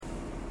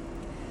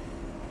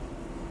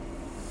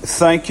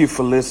Thank you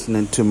for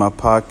listening to my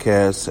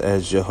podcast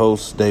as your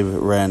host, David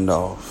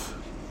Randolph.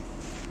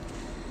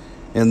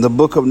 In the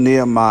book of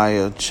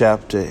Nehemiah,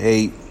 chapter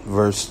 8,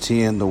 verse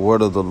 10, the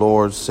word of the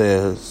Lord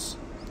says,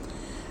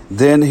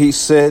 "Then he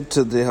said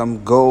to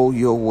them, go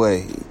your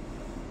way,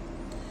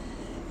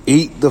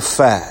 eat the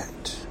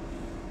fat,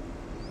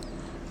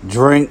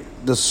 drink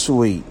the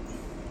sweet,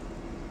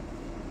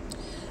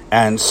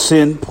 and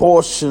send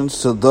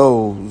portions to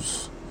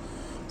those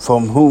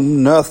from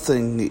whom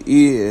nothing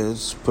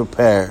is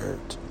prepared.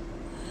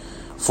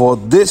 For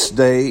this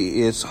day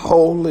is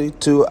holy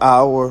to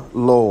our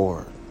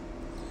Lord.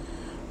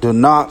 Do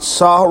not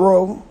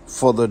sorrow,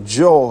 for the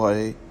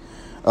joy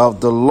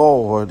of the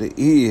Lord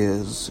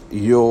is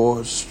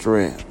your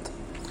strength."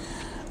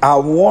 I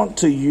want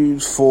to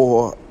use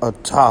for a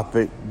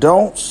topic,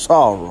 don't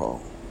sorrow,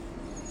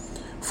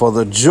 for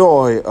the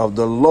joy of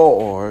the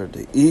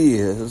Lord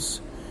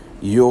is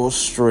your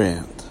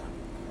strength.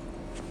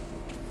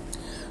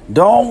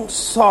 Don't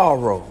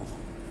sorrow,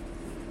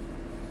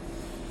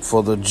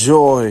 for the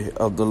joy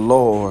of the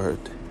Lord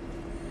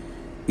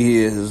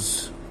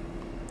is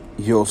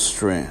your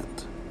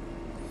strength.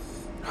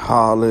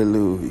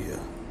 Hallelujah.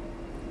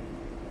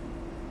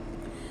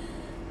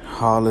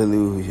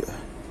 Hallelujah.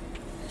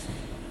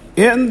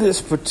 In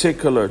this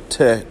particular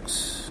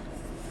text,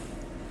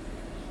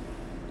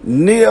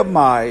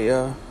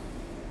 Nehemiah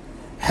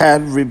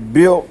had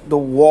rebuilt the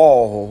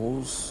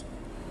walls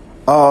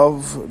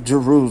of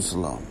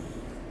Jerusalem.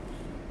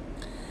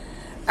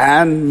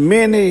 And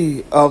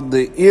many of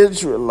the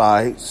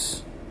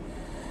Israelites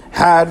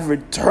had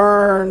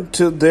returned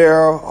to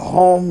their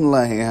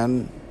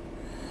homeland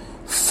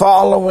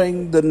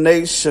following the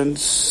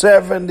nation's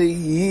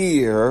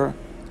 70-year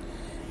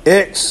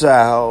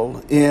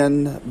exile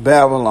in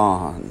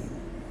Babylon.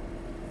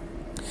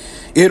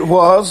 It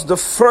was the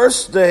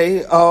first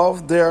day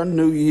of their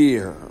new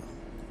year.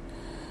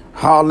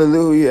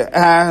 Hallelujah.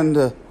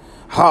 And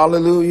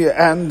hallelujah.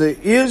 And the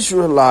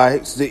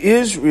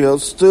Israel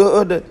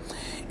stood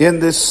in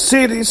the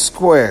city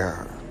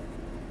square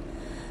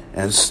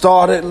and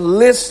started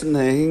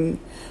listening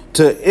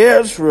to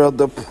Ezra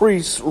the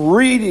priest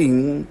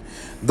reading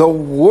the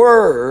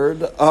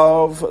word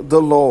of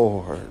the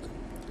Lord.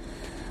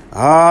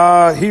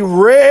 He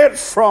read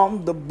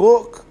from the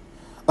book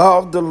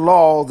of the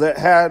law that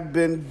had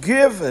been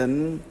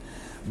given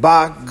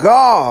by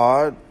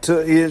God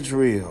to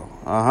Israel.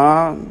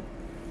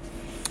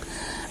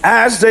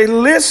 As they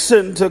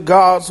listened to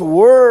God's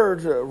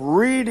word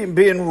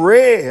being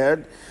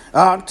read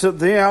to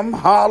them,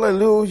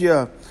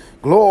 hallelujah,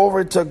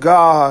 glory to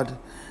God.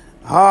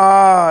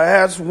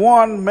 As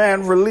one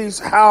man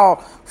released how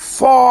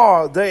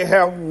far they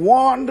have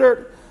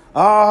wandered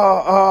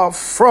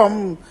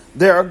from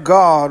their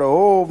God.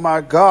 Oh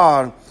my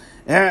God.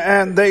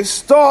 And they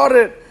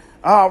started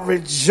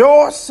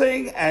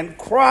rejoicing and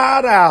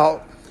cried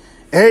out,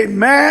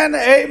 "Amen,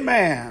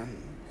 amen."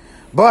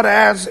 But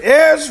as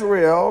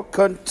Israel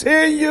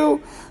continued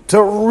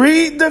to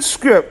read the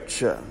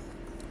scripture,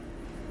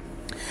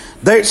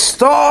 they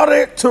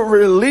started to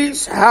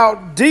release how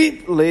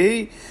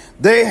deeply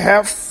they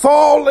have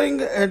fallen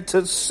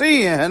into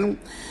sin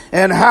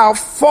and how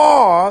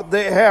far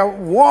they have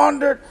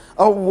wandered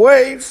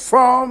away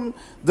from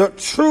the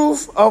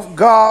truth of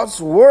God's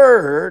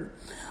word.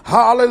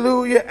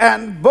 Hallelujah.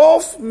 And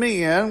both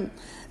men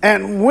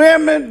and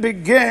women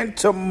began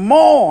to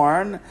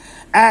mourn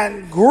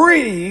and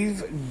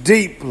grieve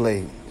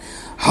deeply.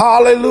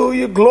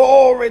 Hallelujah.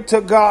 Glory to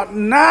God.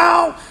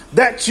 Now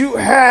that you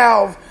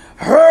have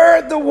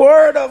heard the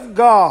word of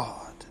God,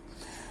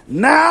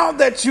 now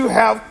that you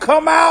have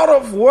come out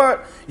of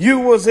what you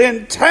was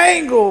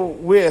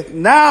entangled with,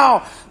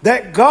 now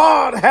that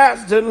God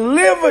has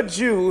delivered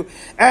you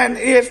and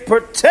is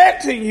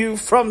protecting you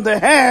from the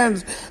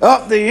hands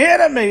of the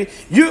enemy,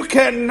 you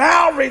can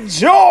now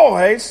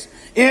rejoice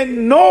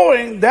in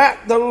knowing that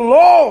the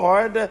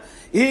Lord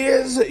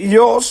is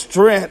your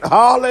strength.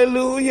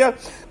 Hallelujah.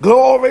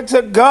 Glory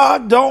to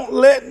God. Don't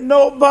let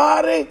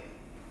nobody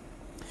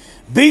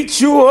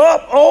beat you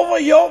up over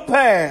your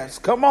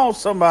past. Come on,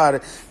 somebody.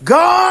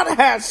 God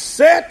has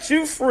set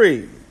you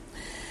free,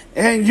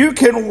 and you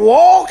can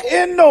walk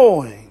in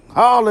knowing,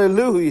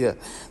 hallelujah,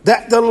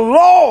 that the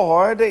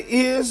Lord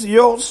is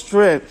your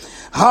strength.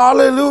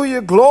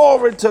 Hallelujah.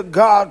 Glory to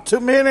God. Too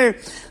many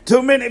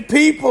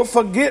people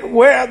forget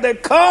where they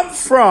come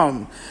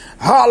from.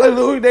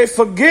 Hallelujah. They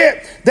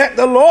forget that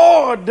the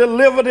Lord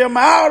delivered them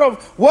out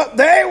of what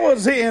they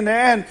was in.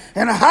 And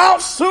how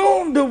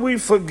soon do we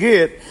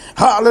forget?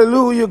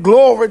 Hallelujah.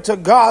 Glory to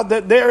God,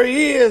 that there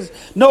is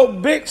no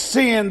big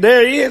sin.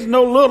 There is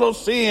no little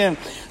sin.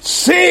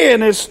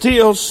 Sin is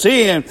still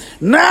sin.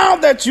 Now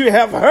that you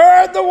have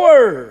heard the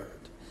word,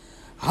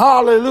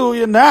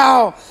 hallelujah,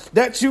 now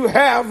that you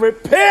have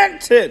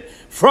repented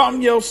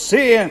from your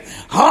sin,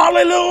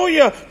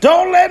 hallelujah,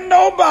 don't let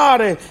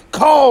nobody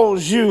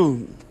cause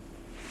you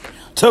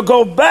to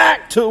go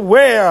back to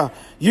where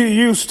you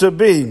used to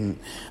be.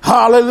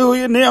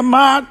 Hallelujah.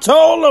 Nehemiah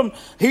told them,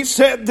 he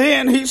said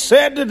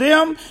to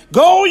them,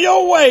 go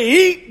your way,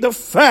 eat the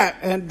fat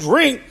and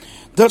drink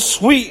the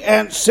sweet,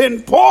 and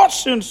send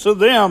portions to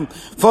them.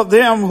 For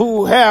them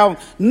who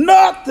have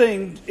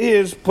nothing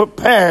is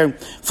prepared.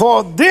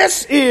 For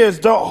this is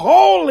the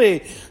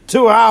holy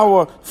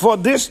for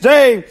this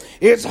day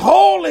is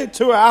holy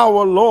to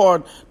our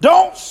Lord.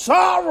 Don't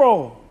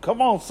sorrow.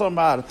 Come on,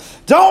 somebody.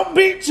 Don't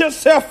beat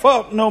yourself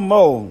up no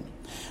more.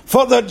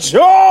 For the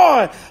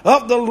joy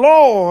of the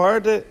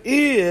Lord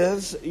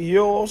is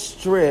your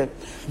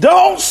strength.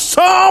 Don't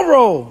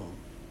sorrow.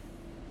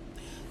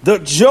 The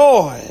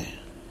joy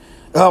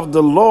of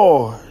the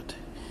Lord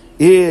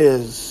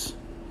is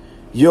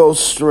your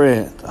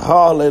strength.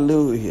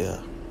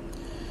 Hallelujah.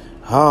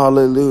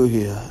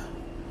 Hallelujah.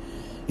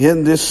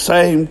 In this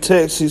same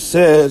text, he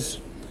says,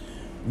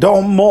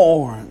 don't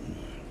mourn,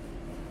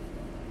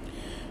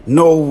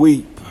 nor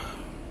weep.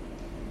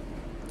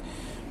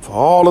 For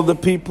all of the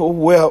people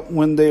wept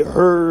when they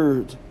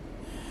heard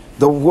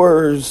the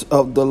words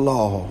of the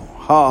law.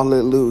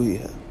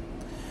 Hallelujah.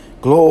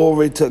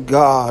 Glory to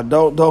God.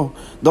 Don't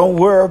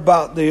worry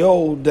about the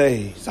old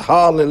days.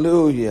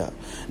 Hallelujah.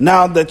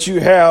 Now that you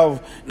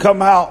have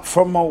come out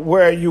from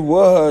where you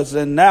was,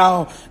 and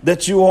now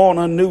that you on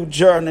a new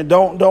journey,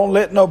 don't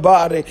let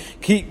nobody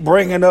keep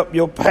bringing up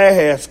your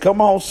past. Come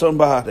on,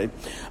 somebody.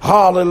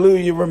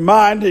 Hallelujah.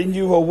 Reminding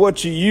you of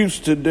what you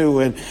used to do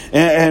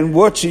and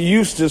what you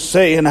used to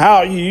say and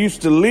how you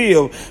used to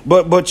live.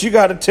 But you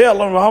got to tell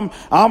them,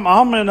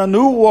 I'm in a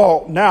new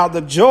walk now.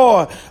 The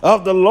joy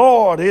of the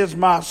Lord is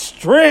my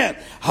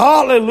strength.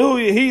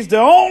 Hallelujah. He's the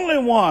only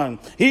one.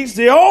 He's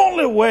the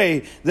only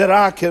way that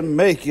I can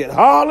make it.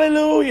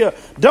 Hallelujah.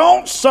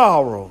 Don't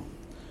sorrow,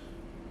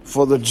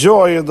 for the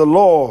joy of the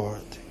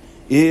Lord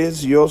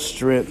is your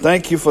strength.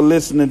 Thank you for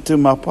listening to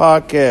my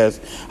podcast.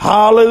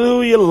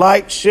 Hallelujah.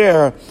 Like,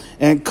 share,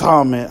 and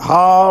comment.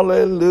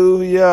 Hallelujah.